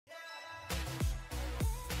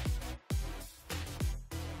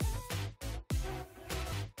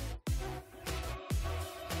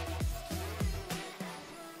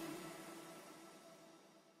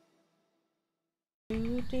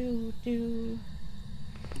Do.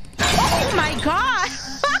 Oh my god!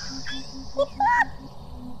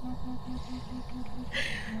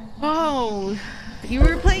 Oh, you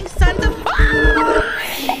were playing Sons of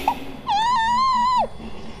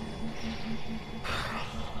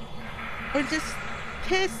I just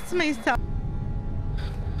pissed myself.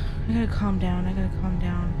 I gotta calm down. I gotta calm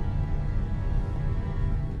down.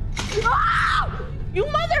 You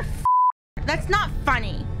mother. That's not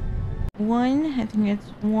funny. I think it's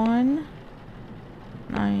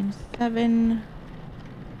 197.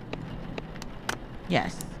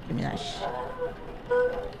 Yes, give me that shit.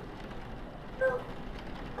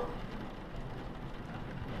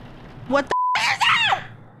 What the is that?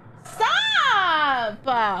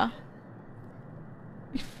 Stop!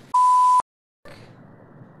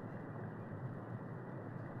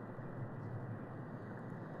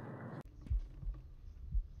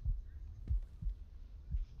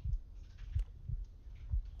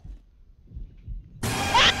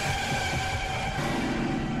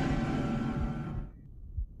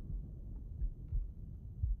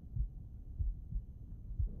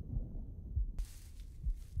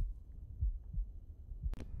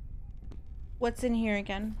 What's in here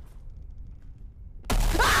again?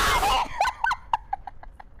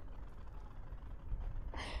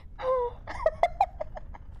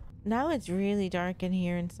 Now it's really dark in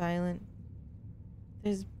here and silent.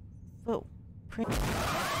 There's footprints.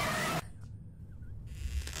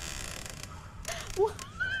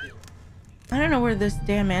 I don't know where this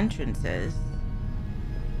damn entrance is.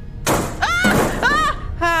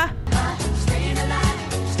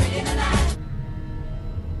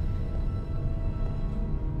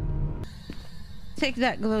 Take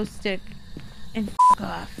that glow stick and f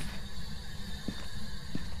off.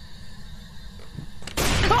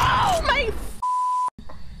 Oh my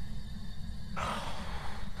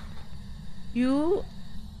You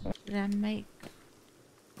that mic.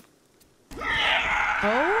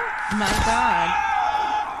 Oh my god.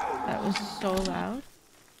 That was so loud.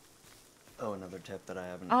 Oh, another tip that I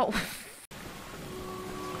haven't. Oh.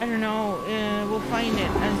 I don't know. We'll find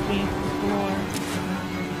it as we explore.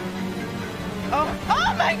 Oh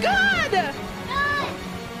my god!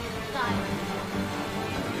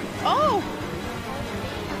 Oh!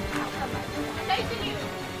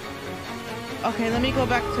 Okay, let me go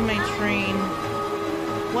back to my train.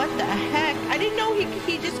 What the heck? I didn't know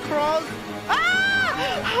he just crawls.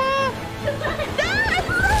 Ah!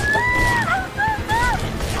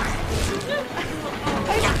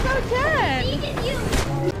 I'm so dead.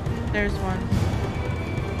 There's one.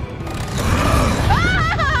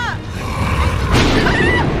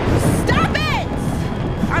 Stop it!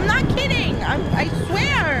 I'm not kidding. I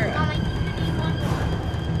swear.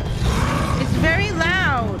 It's very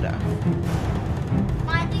loud.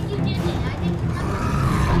 I think you did it. I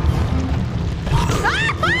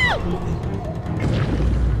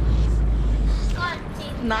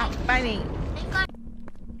think not funny.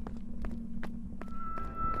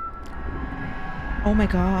 Oh my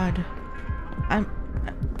god.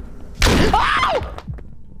 Oh!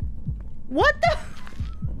 What the?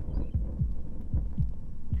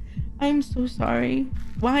 I'm so sorry.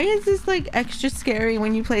 Why is this like extra scary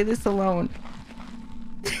when you play this alone?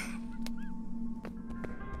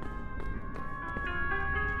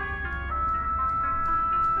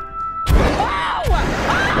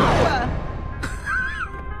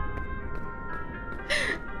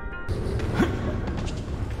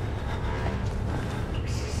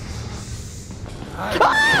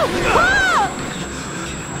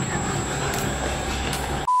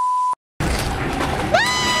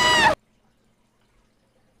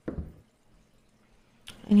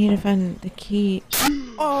 I need to find the key.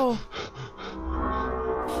 Oh,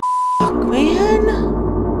 fuck, man.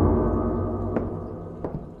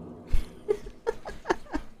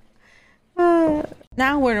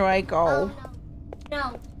 Now where do I go? Oh,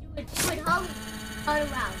 no. Do it all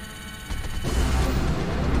around.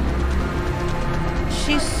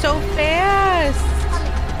 She's so fast.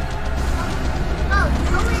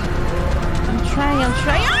 I'm trying.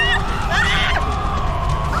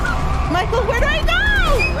 Ah! Michael, where do I go?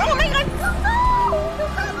 Oh my god!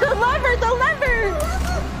 The lever!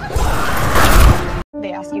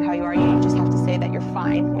 They ask you how you are, you just have to say that you're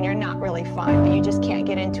fine when you're not really fine, but you just can't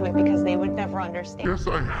get into it because they would never understand. Guess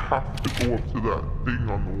I have to go up to that thing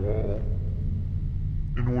on the wall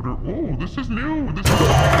in order. Oh, this is new. This is.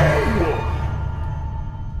 Oh!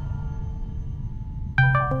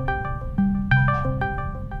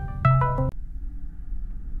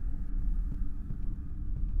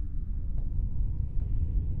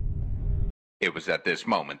 It was at this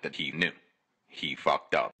moment that he knew. He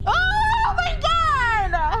fucked up. Oh my god!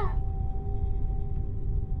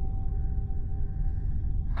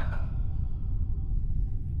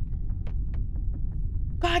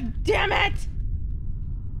 Damn it!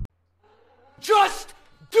 Just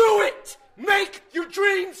do it! Make your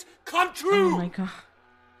dreams come true! Oh my god.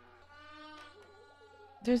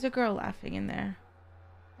 There's a girl laughing in there.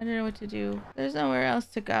 I don't know what to do. There's nowhere else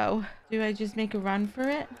to go. Do I just make a run for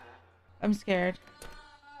it? I'm scared,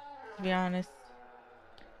 to be honest.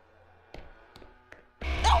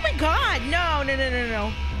 Oh my god! No, no, no, no,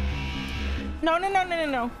 no. No, no, no, no, no,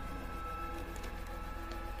 no.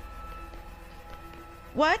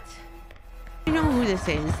 What? You know who this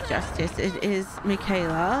is, Justice. It is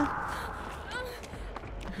Michaela.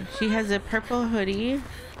 She has a purple hoodie.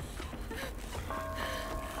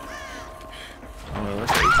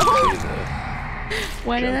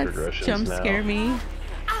 Why did that jump scare me?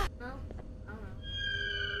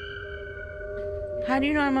 How do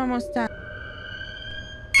you know I'm almost done?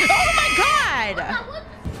 Oh my god!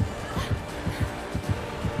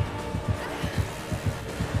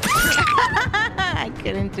 I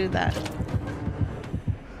couldn't do that.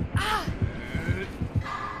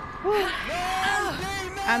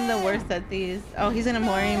 I'm the worst at these. Oh, he's gonna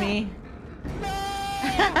worry me.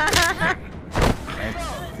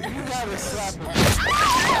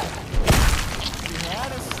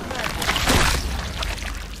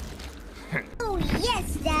 Oh,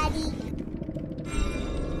 yes, Daddy.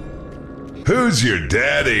 Who's your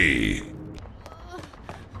daddy?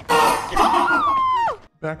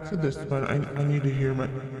 Back to this one. I need to hear my.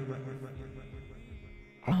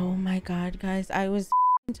 Oh my god, guys. I was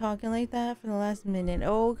talking like that for the last minute.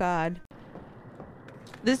 Oh god.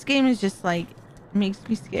 This game is just like, makes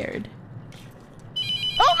me scared.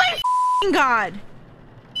 Oh my god!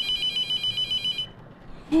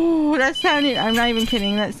 Oh, that sounded, I'm not even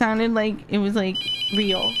kidding. That sounded like it was like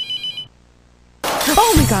real.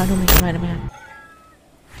 Oh my god, oh my god, oh my god.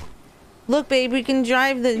 Look, babe, we can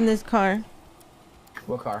drive in this car.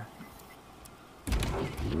 What car?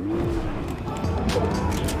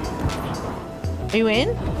 Are you in?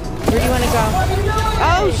 Where do you want to go?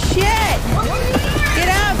 Oh shit! Get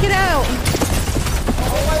out! Get out!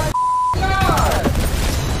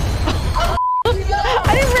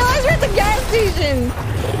 I didn't realize we're at the gas station.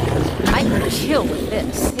 I can chill with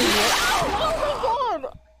this. Oh my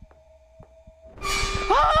god!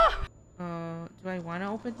 Ah! Do I want to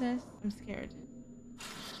open this? I'm scared.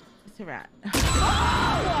 It's a rat.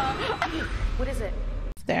 What is it?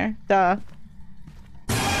 It's there. Duh.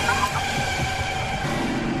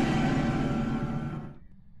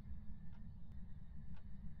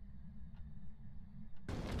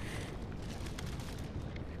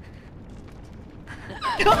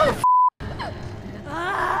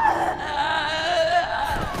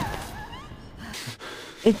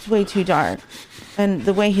 It's way too dark, and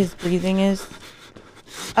the way his breathing is.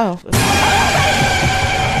 Oh.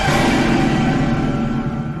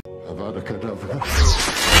 Avada Kedavra.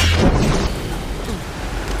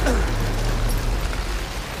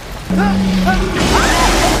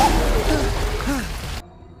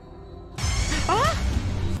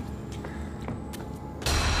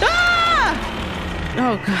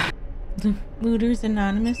 Oh god. Looters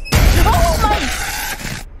Anonymous. Oh my!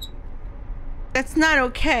 That's not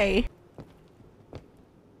okay.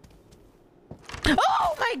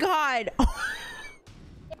 Oh my god! Are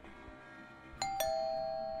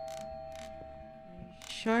you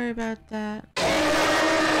sure about that?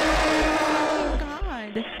 Oh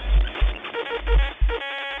god.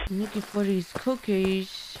 I'm looking for these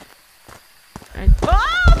cookies. Oh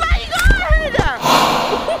my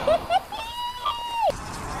god!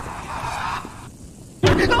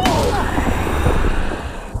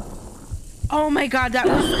 Oh my god, that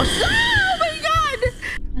was so, oh my god!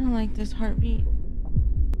 I don't like this heartbeat.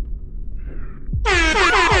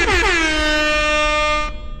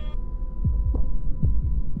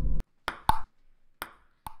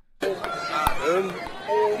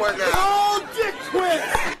 Oh my god. Oh, dick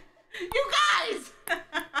twist! You guys!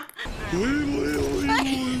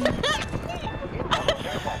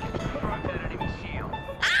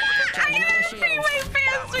 I am freeway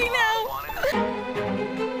fans right now!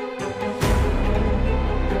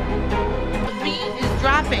 The beat is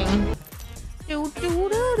dropping. Do, do,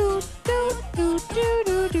 do, do, do, do,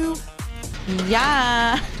 do, do.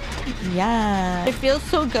 Yeah. Yeah. It feels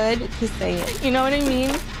so good to say it. You know what I mean?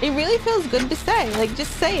 It really feels good to say. Like,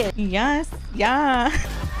 just say it. Yes. Yeah.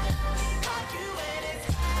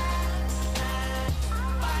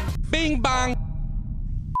 Bing bang!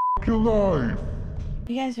 Your life.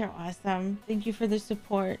 You guys are awesome. Thank you for the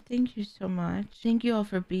support. Thank you so much. Thank you all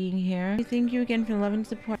for being here. Thank you again for the love and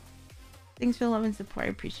support. Thanks for the love and support. I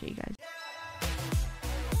appreciate you guys.